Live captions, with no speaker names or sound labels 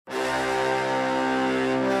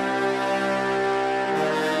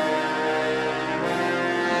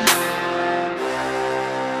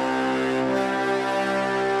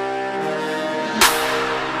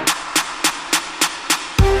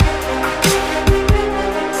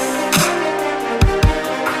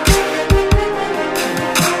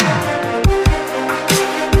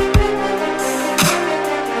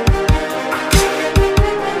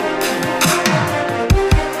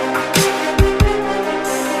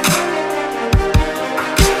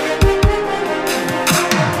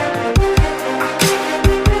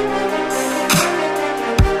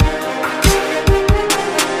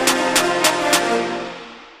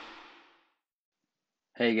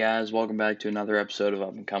guys, welcome back to another episode of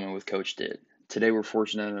Up and Coming with Coach Did. Today we're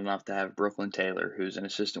fortunate enough to have Brooklyn Taylor, who's an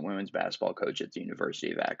assistant women's basketball coach at the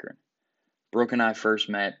University of Akron. Brooke and I first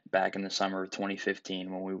met back in the summer of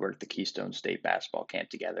 2015 when we worked the Keystone State basketball camp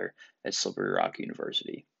together at Slippery Rock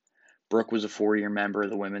University. Brooke was a 4-year member of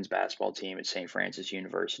the women's basketball team at St. Francis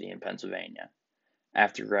University in Pennsylvania.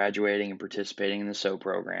 After graduating and participating in the SO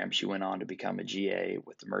program, she went on to become a GA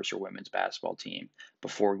with the Mercer women's basketball team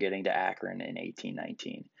before getting to Akron in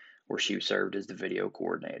 1819, where she served as the video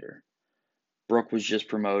coordinator. Brooke was just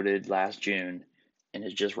promoted last June and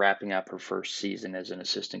is just wrapping up her first season as an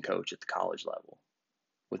assistant coach at the college level.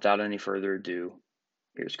 Without any further ado,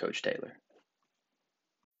 here's Coach Taylor.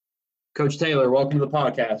 Coach Taylor, welcome to the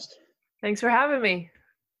podcast. Thanks for having me.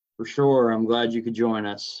 For sure. I'm glad you could join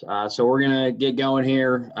us. So we're going to get going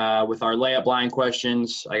here with our layup line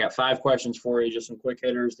questions. I got 5 questions for you, just some quick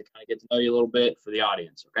hitters to kind of get to know you a little bit for the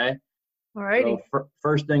audience, okay? All righty. So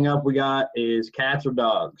first thing up we got is cats or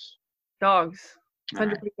dogs? Dogs,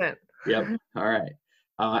 100%. Right. Yep. All right.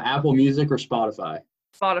 Apple Music or Spotify?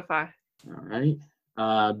 Spotify. All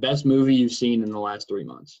right. Best movie you've seen in the last 3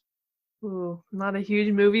 months? Ooh, I'm not a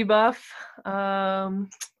huge movie buff.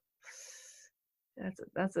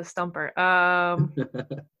 That's a stumper. I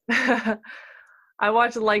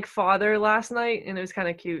watched Like Father last night, and it was kind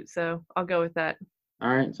of cute, so I'll go with that.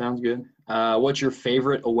 All right, sounds good. What's your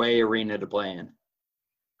favorite away arena to play in?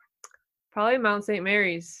 Probably Mount St.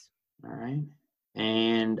 Mary's. All right.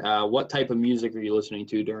 And what type of music are you listening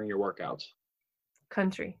to during your workouts?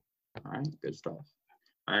 Country. All right, good stuff.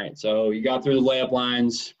 All right, so you got through the layup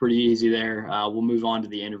lines, pretty easy there. We'll move on to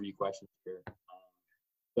the interview questions here.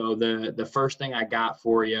 So the first thing I got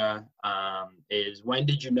for you is, when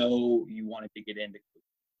did you know you wanted to get into coaching?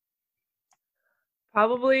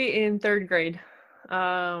 Probably in 3rd grade.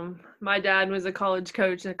 My dad was a college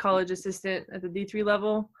coach and a college assistant at the D3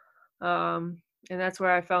 level. And that's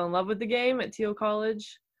where I fell in love with the game at Teal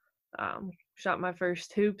College. Shot my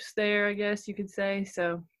first hoops there, I guess you could say.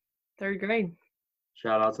 So 3rd grade.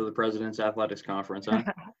 Shout out to the President's Athletics Conference, huh?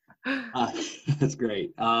 That's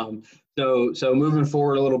great. So moving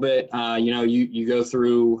forward a little bit, you go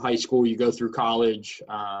through high school, you go through college,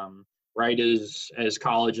 right as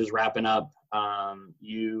college is wrapping up,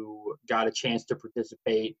 you got a chance to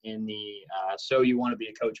participate in the So You Want to Be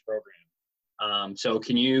a Coach program. So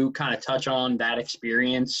can you kind of touch on that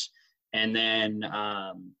experience, and then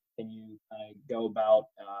can you kind of go about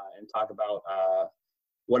and talk about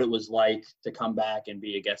what it was like to come back and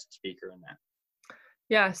be a guest speaker in that?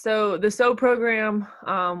 Yeah, so the SO program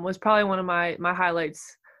was probably one of my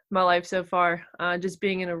highlights in my life so far. Just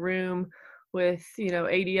being in a room with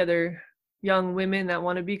 80 other young women that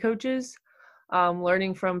want to be coaches,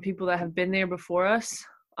 learning from people that have been there before us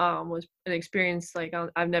was an experience like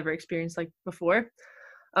I've never experienced like before.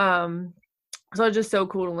 So it's just so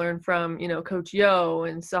cool to learn from Coach Yo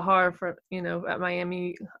and Sahar from at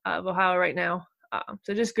Miami of Ohio right now.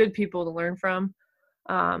 So just good people to learn from.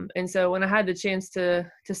 And so when I had the chance to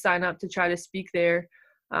sign up to try to speak there,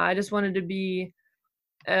 I just wanted to be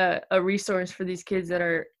a resource for these kids that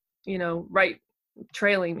are, right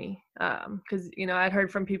trailing me. Because, I'd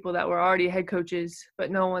heard from people that were already head coaches,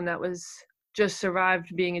 but no one that was just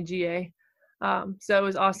survived being a GA. So it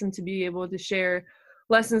was awesome to be able to share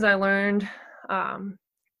lessons I learned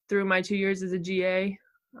through my 2 years as a GA.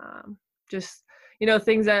 Just,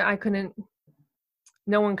 things that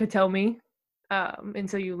no one could tell me.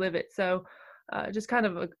 Until you live it. So just kind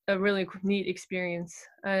of a really neat experience.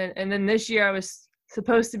 And then this year I was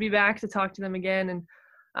supposed to be back to talk to them again.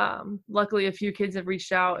 And luckily a few kids have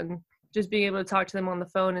reached out, and just being able to talk to them on the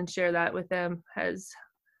phone and share that with them has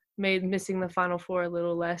made missing the Final Four a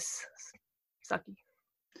little less sucky.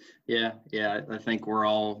 Yeah. I think we're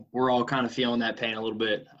all kind of feeling that pain a little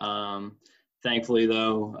bit. Thankfully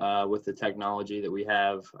though, with the technology that we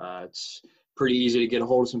have, it's pretty easy to get a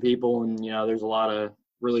hold of some people, and there's a lot of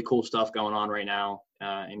really cool stuff going on right now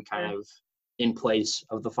and kind of in place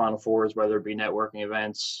of the Final Fours, whether it be networking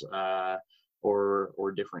events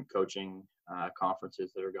or different coaching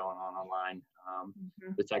conferences that are going on online.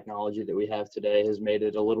 The technology that we have today has made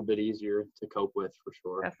it a little bit easier to cope with, for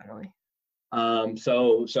sure. Definitely.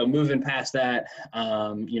 So moving past that,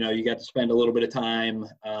 you got to spend a little bit of time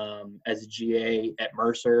as a GA at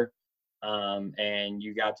Mercer. And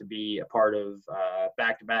you got to be a part of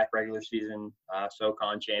back-to-back regular season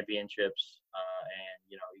SoCon championships,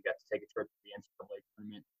 and you got to take a trip to the NCAA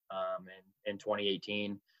tournament in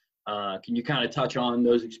 2018. Can you kind of touch on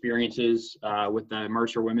those experiences with the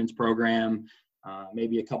Mercer women's program?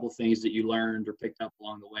 Maybe a couple things that you learned or picked up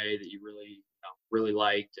along the way that you really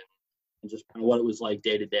liked, and and just kind of what it was like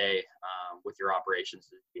day to day with your operations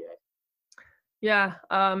as a GA. Yeah,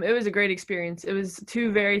 it was a great experience. It was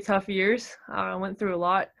 2 very tough years. I went through a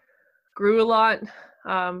lot, grew a lot,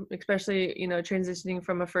 especially, transitioning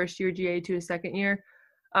from a first year GA to a second year.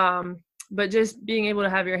 But just being able to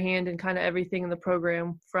have your hand in kind of everything in the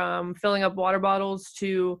program, from filling up water bottles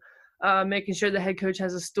to making sure the head coach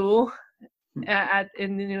has a stool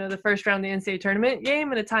in the first round of the NCAA tournament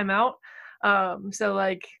game and a timeout. So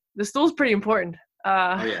like the stool's pretty important.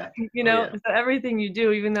 Oh yeah. So everything you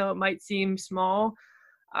do, even though it might seem small,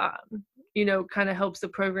 kind of helps the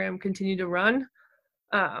program continue to run.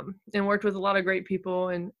 And worked with a lot of great people,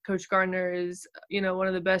 and Coach Gardner is, one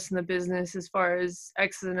of the best in the business as far as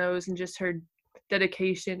X's and O's, and just her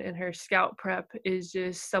dedication and her scout prep is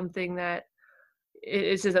just something that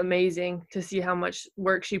it's just amazing to see how much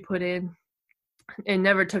work she put in and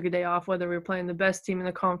never took a day off, whether we were playing the best team in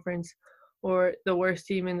the conference or the worst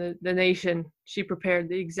team in the nation. She prepared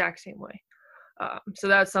the exact same way. So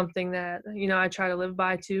that's something that, I try to live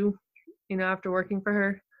by too, after working for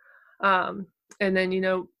her. And then,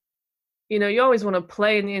 you always want to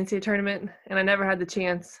play in the NCAA tournament, and I never had the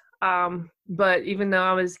chance. But even though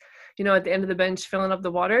I was, at the end of the bench filling up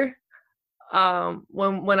the water,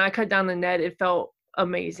 when I cut down the net, it felt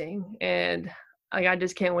amazing. And I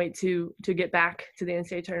just can't wait to get back to the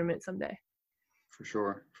NCAA tournament someday. For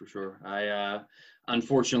sure.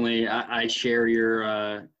 Unfortunately, I share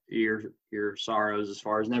your sorrows as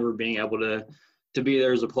far as never being able to be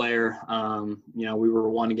there as a player. We were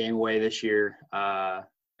 1 game away this year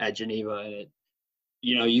at Geneva, and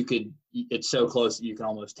it's so close that you can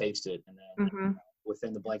almost taste it, and then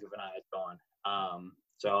within the blink of an eye, it's gone.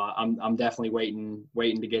 So I'm definitely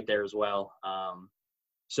waiting to get there as well.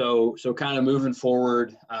 So kind of moving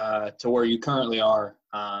forward to where you currently are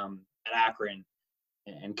at Akron,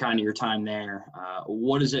 and kind of your time there.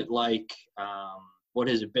 What is it like? What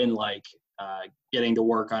has it been like getting to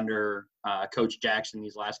work under Coach Jackson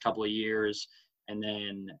these last couple of years? And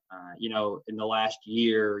then, in the last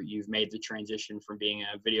year, you've made the transition from being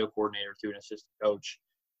a video coordinator to an assistant coach.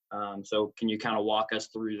 So can you kind of walk us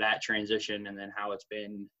through that transition, and then how it's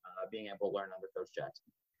been being able to learn under Coach Jackson?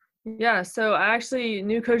 Yeah, so I actually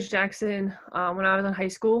knew Coach Jackson when I was in high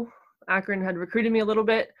school. Akron had recruited me a little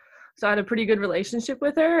bit, so I had a pretty good relationship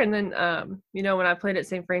with her. And then, when I played at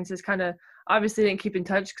St. Francis, kind of obviously didn't keep in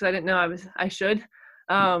touch because I didn't know I should.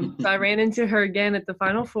 So I ran into her again at the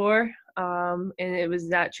Final Four, and it was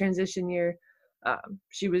that transition year.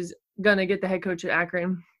 She was going to get the head coach at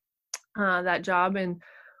Akron, that job. And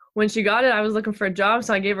when she got it, I was looking for a job,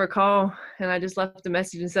 so I gave her a call, and I just left a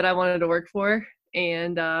message and said I wanted to work for her.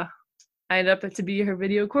 And I ended up to be her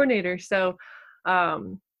video coordinator. So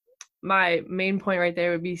my main point right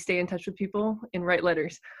there would be stay in touch with people and write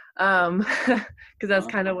letters, because that's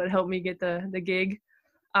kind of what helped me get the gig.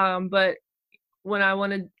 But when I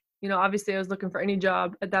wanted, obviously I was looking for any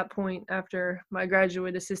job at that point after my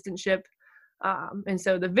graduate assistantship. And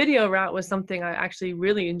so the video route was something I actually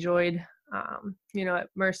really enjoyed. At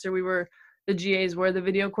Mercer, the GAs were the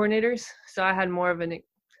video coordinators. So I had more of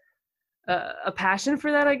a passion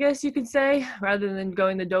for that, I guess you could say, rather than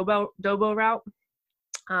going the Dobo route.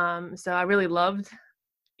 So I really loved,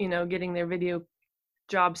 getting their video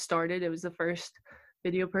job started. It was the first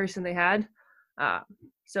video person they had.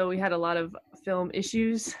 So we had a lot of film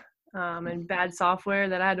issues and bad software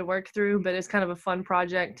that I had to work through, but it's kind of a fun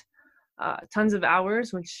project. Tons of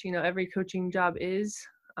hours, which, every coaching job is,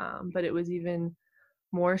 but it was even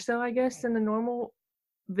more so, I guess, than the normal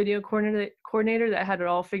video coordinator that had it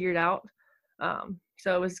all figured out.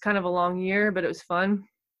 So it was kind of a long year, but it was fun.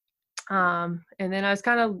 And then I was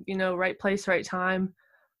kind of, right place, right time.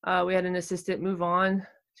 We had an assistant move on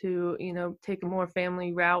to, take a more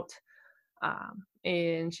family route.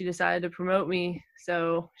 And she decided to promote me.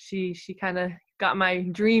 So she kind of got my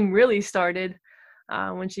dream really started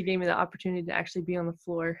when she gave me the opportunity to actually be on the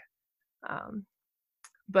floor.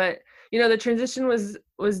 But, the transition was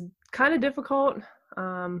kind of difficult.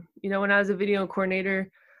 When I was a video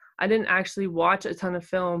coordinator, I didn't actually watch a ton of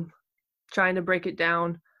film trying to break it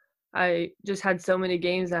down. I just had so many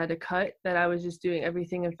games I had to cut that I was just doing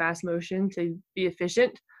everything in fast motion to be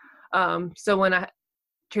efficient. So when I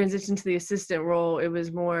transitioned to the assistant role, it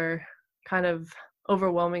was more kind of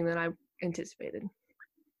overwhelming than I anticipated.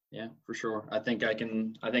 Yeah, for sure. I think I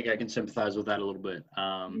can sympathize with that a little bit.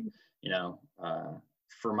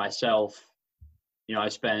 For myself, I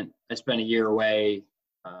spent a year away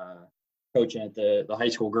coaching at the high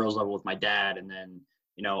school girls level with my dad, and then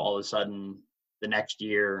all of a sudden the next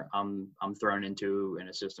year I'm thrown into an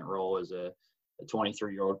assistant role as a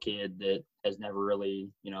 23-year-old kid that has never really,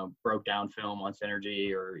 broke down film on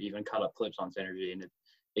Synergy or even cut up clips on Synergy. And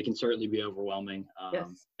it can certainly be overwhelming,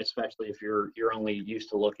 Yes. especially if you're only used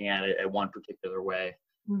to looking at it at one particular way,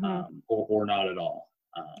 Mm-hmm. or not at all.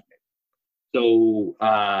 So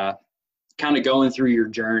kind of going through your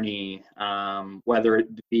journey, whether it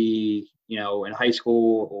be, in high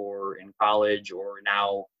school or in college or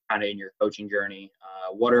now kind of in your coaching journey,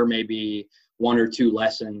 what are maybe one or two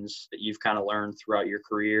lessons that you've kind of learned throughout your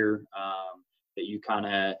career, that you kind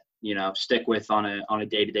of, stick with on a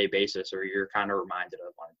day-to-day basis, or you're kind of reminded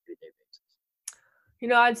of on a day-to-day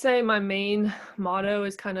basis? I'd say my main motto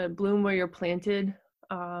is kind of bloom where you're planted.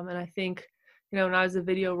 And I think, when I was a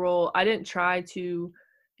video role, I didn't try to,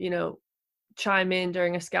 chime in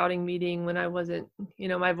during a scouting meeting when I wasn't,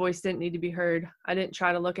 my voice didn't need to be heard. I didn't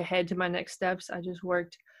try to look ahead to my next steps. I just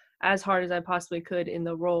worked as hard as I possibly could in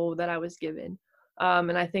the role that I was given.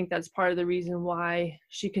 And I think that's part of the reason why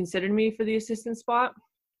she considered me for the assistant spot.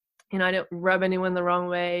 I didn't rub anyone the wrong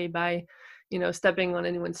way by, stepping on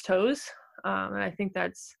anyone's toes. And I think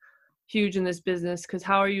that's huge in this business, because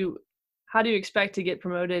how do you expect to get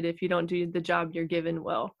promoted if you don't do the job you're given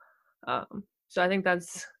well? So I think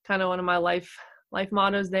that's kind of one of my life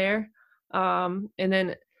mottos there. And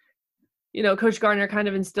then, Coach Gardner kind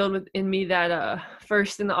of instilled in me that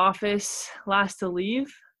first in the office, last to leave.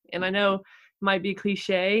 And I know it might be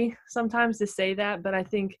cliche sometimes to say that, but I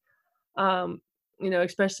think,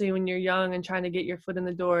 especially when you're young and trying to get your foot in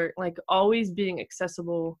the door, like always being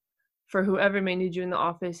accessible for whoever may need you in the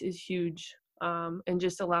office is huge. And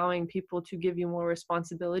just allowing people to give you more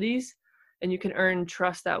responsibilities, and you can earn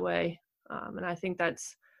trust that way. And I think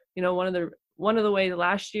that's, one of the ways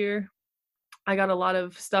last year I got a lot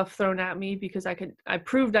of stuff thrown at me because I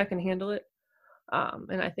proved I can handle it.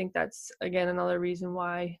 And I think that's, again, another reason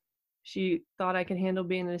why she thought I could handle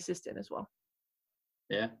being an assistant as well.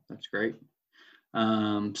 Yeah, that's great.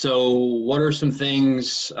 So what are some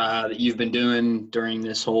things that you've been doing during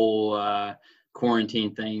this whole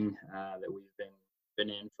quarantine thing that we've been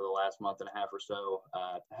in for the last month and a half or so,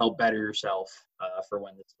 to help better yourself for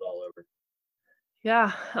when this is all over?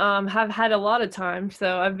 Yeah, have had a lot of time.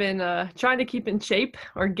 So I've been trying to keep in shape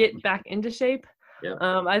or get back into shape. Yeah.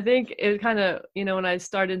 I think it kind of, when I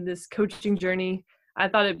started this coaching journey, I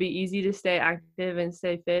thought it'd be easy to stay active and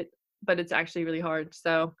stay fit, but it's actually really hard.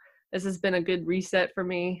 So this has been a good reset for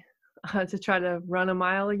me to try to run a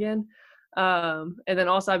mile again. And then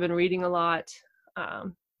also I've been reading a lot,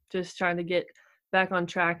 just trying to get back on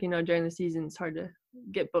track. During the season, it's hard to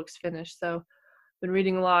get books finished. So been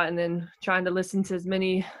reading a lot, and then trying to listen to as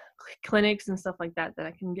many clinics and stuff like that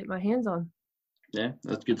I can get my hands on. Yeah,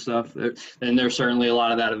 that's good stuff. And there's certainly a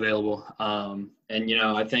lot of that available. And,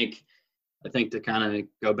 I think to kind of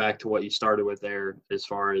go back to what you started with there, as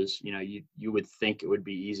far as, you would think it would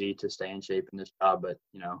be easy to stay in shape in this job, but,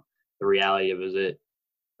 the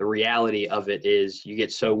reality of it is you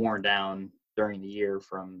get so worn down during the year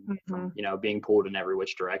from being pulled in every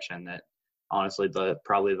which direction that, honestly,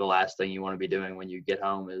 probably the last thing you want to be doing when you get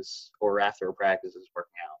home or after a practice is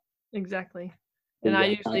working out. Exactly. And I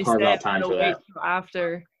usually carve say out time for that. till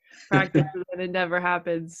after practice, and it never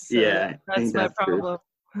happens. So yeah, that's my problem.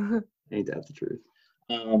 Ain't that the truth?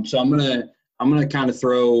 So I'm gonna kind of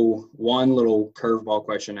throw one little curveball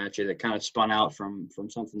question at you that kind of spun out from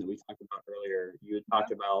something that we talked about earlier. You had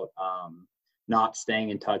talked about not staying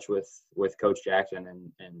in touch with Coach Jackson,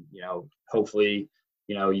 and hopefully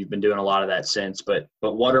you've been doing a lot of that since. But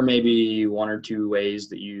what are maybe one or two ways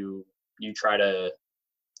that you try to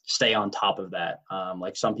stay on top of that?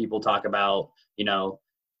 Like some people talk about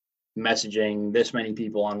messaging this many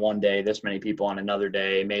people on one day, this many people on another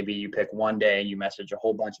day. Maybe you pick one day and you message a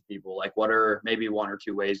whole bunch of people. Like, what are maybe one or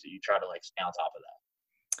two ways that you try to stay on top of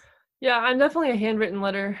that? Yeah, I'm definitely a handwritten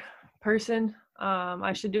letter person.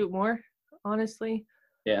 I should do it more, honestly.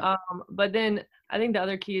 Yeah. But then I think the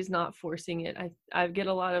other key is not forcing it. I get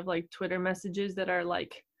a lot of Twitter messages that are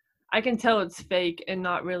I can tell it's fake and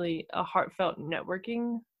not really a heartfelt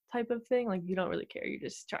networking type of thing. You don't really care. You're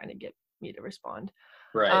just trying to get me to respond.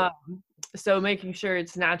 Right. So making sure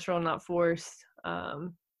it's natural, not forced.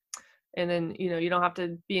 And then, you don't have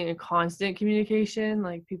to be in constant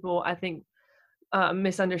communication. People, I think,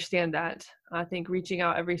 misunderstand that. I think reaching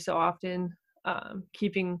out every so often,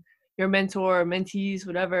 keeping your mentor or mentees,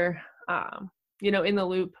 whatever, in the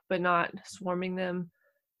loop, but not swarming them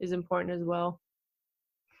is important as well.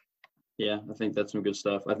 Yeah, I think that's some good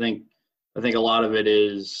stuff. I think a lot of it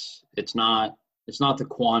is it's not the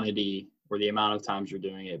quantity or the amount of times you're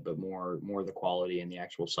doing it, but more the quality and the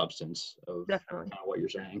actual substance of Definitely kind of what you're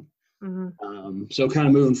saying. So kind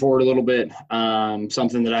of moving forward a little bit,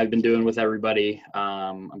 something that I've been doing with everybody,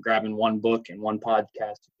 I'm grabbing one book and one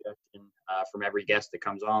podcast suggestion from every guest that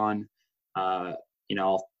comes on. I'll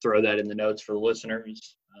throw that in the notes for the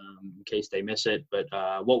listeners in case they miss it. But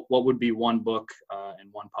what would be one book and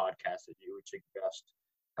one podcast that you would suggest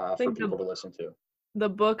for people to listen to? The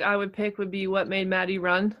book I would pick would be What Made Maddie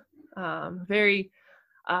Run. Very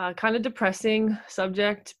kind of depressing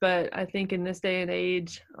subject, but I think in this day and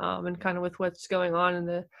age, and kind of with what's going on in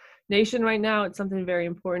the nation right now, it's something very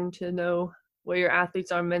important to know where your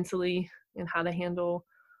athletes are mentally and how to handle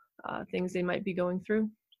things they might be going through.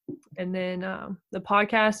 And then the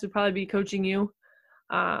podcast would probably be Coaching You.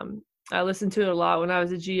 I listened to it a lot when I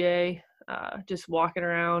was a GA, just walking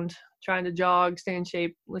around, trying to jog, stay in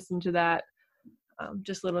shape, listen to that,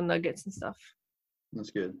 just little nuggets and stuff.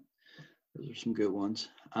 That's good. Those are some good ones.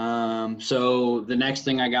 So the next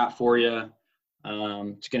thing I got for you,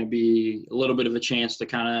 it's going to be a little bit of a chance to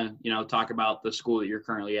kind of, talk about the school that you're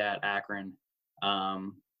currently at, Akron.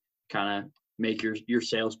 Kind of make your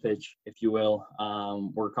sales pitch, if you will.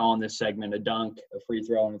 We're calling this segment a dunk, a free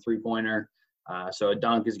throw, and a three-pointer. So a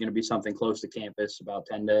dunk is going to be something close to campus, about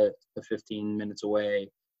 10 to 15 minutes away.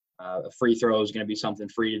 A free throw is going to be something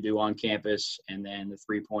free to do on campus, and then the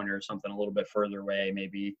three-pointer is something a little bit further away,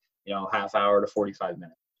 maybe half hour to 45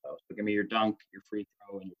 minutes. So give me your dunk, your free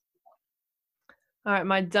throw, and your three-pointer. All right,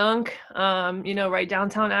 my dunk, right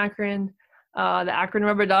downtown Akron, the Akron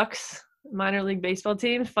Rubber Ducks, minor league baseball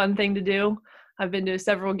team, fun thing to do. I've been to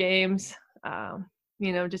several games,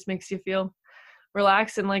 just makes you feel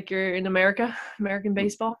relaxed and like you're in American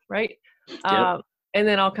baseball, right? Yep. And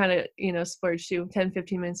then I'll kind of, splurge too, 10,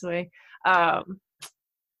 15 minutes away.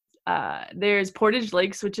 There's Portage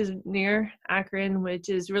Lakes, which is near Akron, which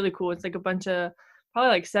is really cool. It's like a bunch of probably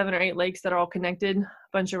like 7 or 8 lakes that are all connected, a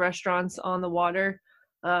bunch of restaurants on the water.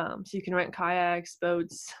 So you can rent kayaks,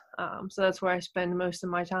 boats. So that's where I spend most of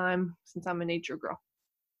my time since I'm a nature girl.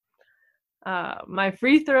 My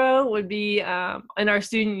free throw would be in our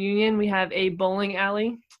student union, we have a bowling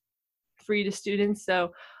alley free to students.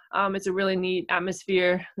 So it's a really neat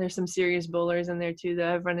atmosphere. There's some serious bowlers in there too that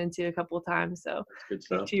I've run into a couple of times. So good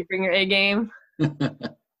stuff. You bring your A game.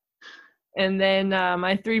 And then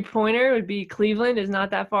my three-pointer would be Cleveland is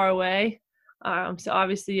not that far away. So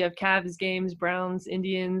obviously you have Cavs games, Browns,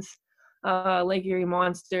 Indians, Lake Erie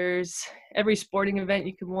Monsters, every sporting event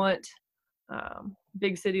you could want.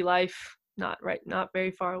 Big city life, not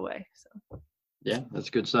very far away. So. Yeah, that's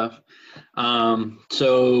good stuff.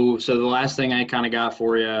 So the last thing I kind of got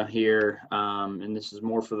for you here, and this is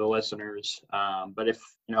more for the listeners, but if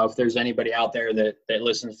there's anybody out there that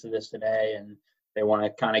listens to this today and they want to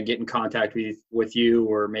kind of get in contact with you,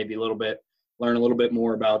 or maybe learn a little bit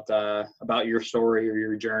more about your story or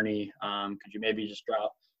your journey, could you maybe just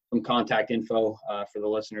drop some contact info for the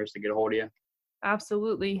listeners to get a hold of you?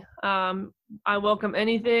 Absolutely. I welcome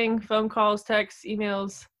anything, phone calls, texts,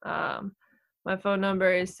 emails. My phone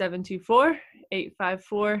number is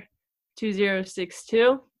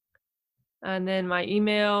 724-854-2062. And then my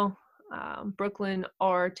email,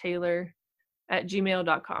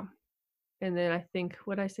 brooklynrtaylor@gmail.com. And then I think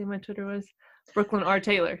what I say my Twitter was, Brooklyn R.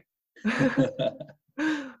 Taylor.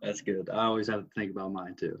 That's good. I always have to think about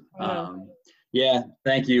mine too. Yeah,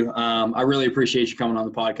 thank you. I really appreciate you coming on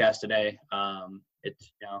the podcast today.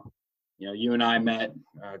 It's you and I met,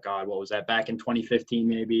 what was that, back in 2015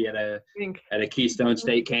 maybe at a Keystone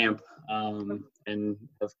State camp, and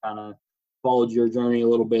have kind of followed your journey a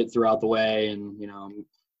little bit throughout the way. And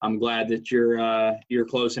I'm glad that you're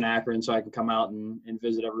close in Akron, so I can come out and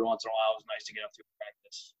visit every once in a while. It was nice to get up to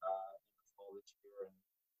practice fall this year,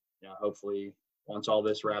 and hopefully once all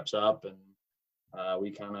this wraps up and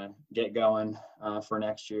we kind of get going for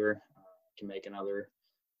next year, can make another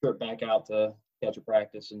trip back out to catch a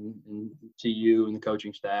practice and see you and the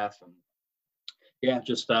coaching staff. And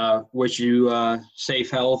just wish you safe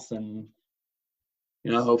health, and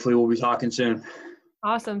hopefully we'll be talking soon.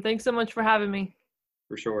 Awesome. Thanks so much for having me.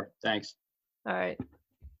 For sure. Thanks. All right.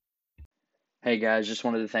 Hey guys, just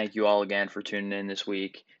wanted to thank you all again for tuning in this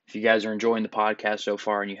week. If you guys are enjoying the podcast so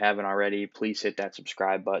far and you haven't already, please hit that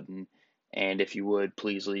subscribe button. And if you would,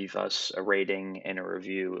 please leave us a rating and a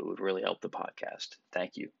review. It would really help the podcast.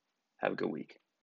 Thank you. Have a good week.